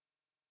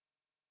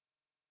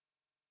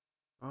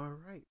All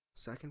right,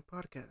 second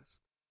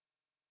podcast.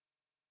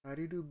 How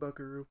do you do,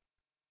 Buckaroo?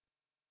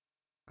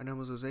 My name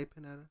is Jose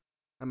Pineda.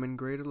 I'm in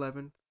grade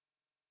 11th.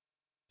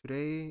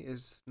 Today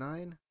is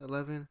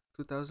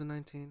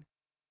 9/11/2019,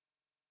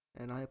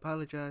 and I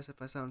apologize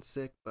if I sound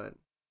sick, but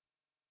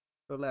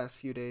for the last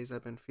few days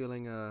I've been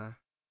feeling a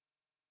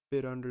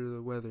bit under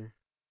the weather.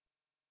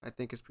 I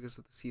think it's because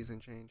of the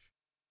season change.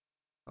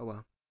 Oh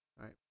well.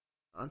 Alright,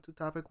 on to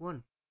topic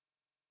 1.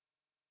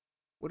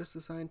 What is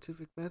the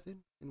scientific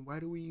method, and why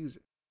do we use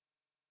it?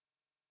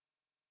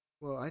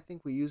 Well, I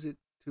think we use it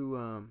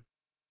to,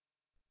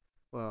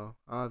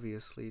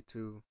 obviously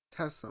to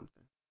test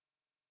something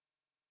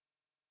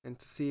and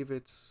to see if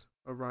it's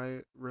a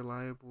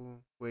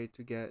reliable way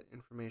to get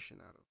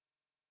information out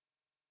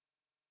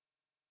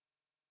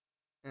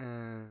of.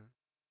 And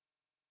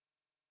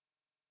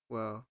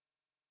well,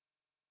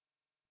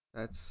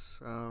 that's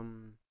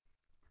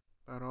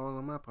about all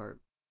on my part.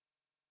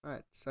 All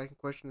right, second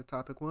question to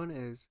topic 1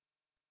 is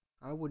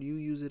how would you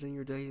use it in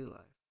your daily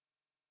life?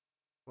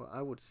 Well,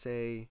 I would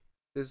say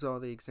this is all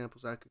the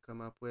examples I could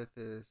come up with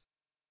is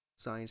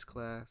science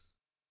class.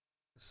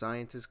 A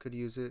scientist could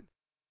use it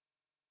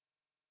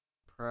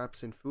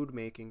perhaps in food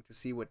making to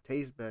see what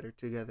tastes better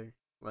together.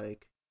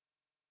 Like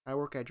I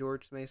work at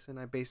George Mason.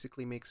 I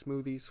basically make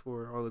smoothies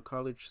for all the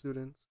college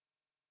students.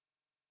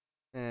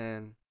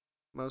 And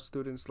most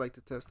students like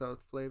to test out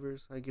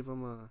flavors. I give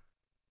them a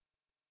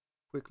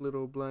quick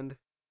little blend,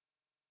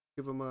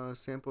 give them a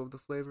sample of the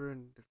flavor,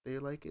 and if they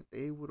like it,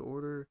 they would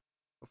order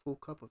a full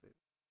cup of it.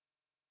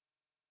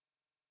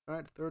 All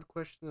right, third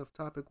question of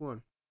topic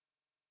 1.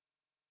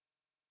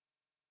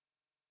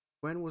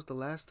 When was the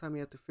last time you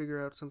had to figure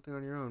out something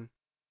on your own?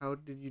 How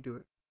did you do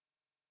it?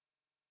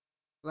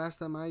 Last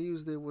time I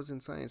used it was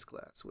in science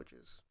class, which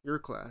is your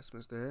class,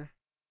 Mr. Hare.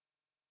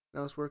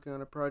 And I was working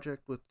on a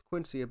project with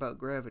Quincy about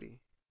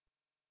gravity.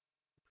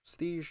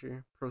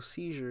 Procedure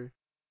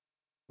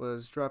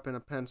was dropping a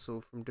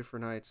pencil from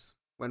different heights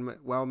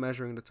while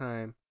measuring the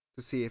time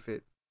to see if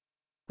it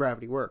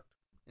gravity worked,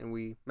 and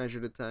we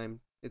measured the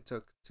time it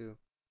took to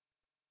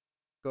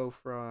go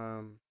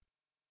from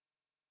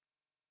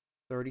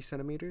 30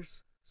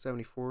 centimeters,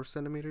 74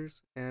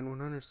 centimeters, and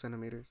 100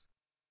 centimeters.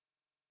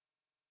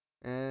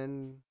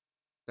 And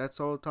that's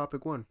all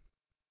topic 1.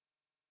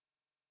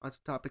 On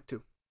to topic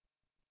 2.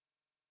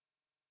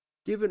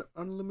 Given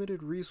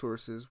unlimited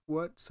resources,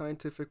 what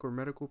scientific or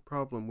medical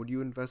problem would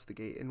you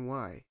investigate and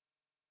why?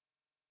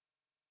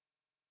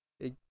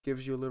 It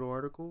gives you a little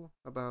article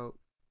about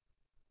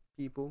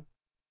people.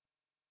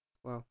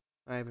 Well,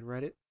 I haven't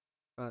read it,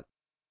 but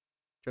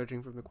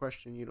judging from the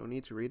question, you don't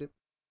need to read it.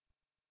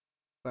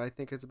 But I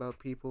think it's about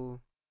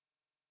people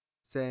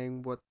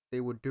saying what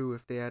they would do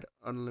if they had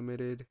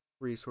unlimited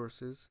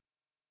resources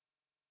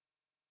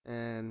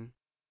and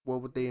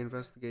what would they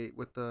investigate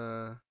with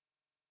the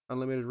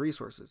unlimited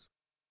resources.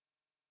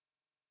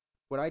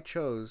 What I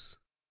chose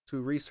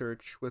to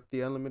research with the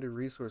unlimited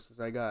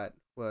resources I got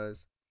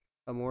was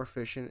a more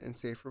efficient and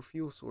safer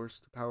fuel source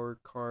to power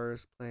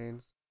cars,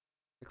 planes,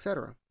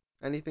 etc.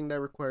 Anything that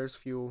requires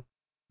fuel,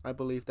 I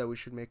believe that we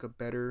should make a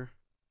better,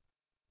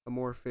 a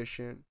more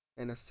efficient,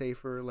 and a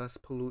safer, less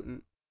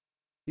pollutant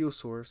fuel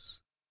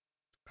source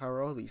to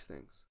power all these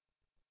things.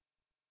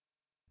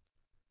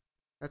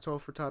 That's all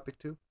for topic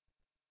 2.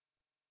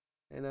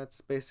 And that's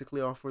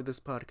basically all for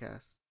this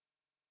podcast.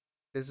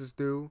 This is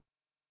due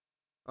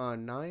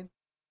on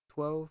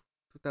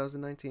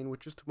 9/12/2019,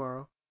 which is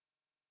tomorrow.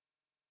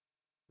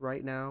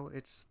 Right now,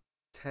 it's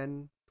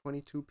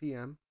 10:22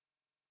 p.m.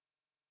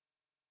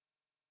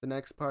 The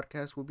next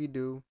podcast will be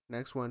due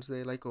next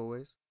Wednesday, like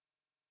always.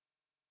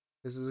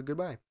 This is a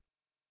goodbye.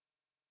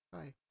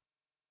 Bye.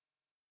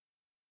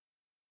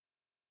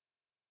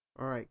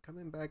 Alright,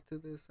 coming back to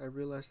this, I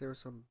realized there was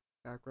some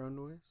background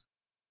noise.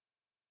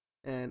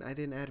 And I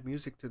didn't add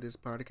music to this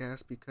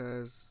podcast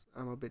because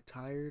I'm a bit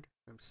tired,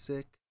 I'm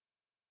sick,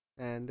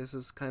 and this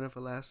is kind of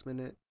a last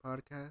minute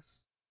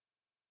podcast.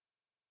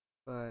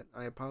 But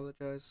I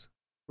apologize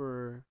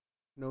for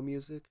no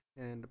music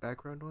and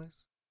background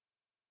noise.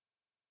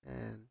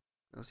 And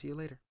I'll see you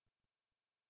later.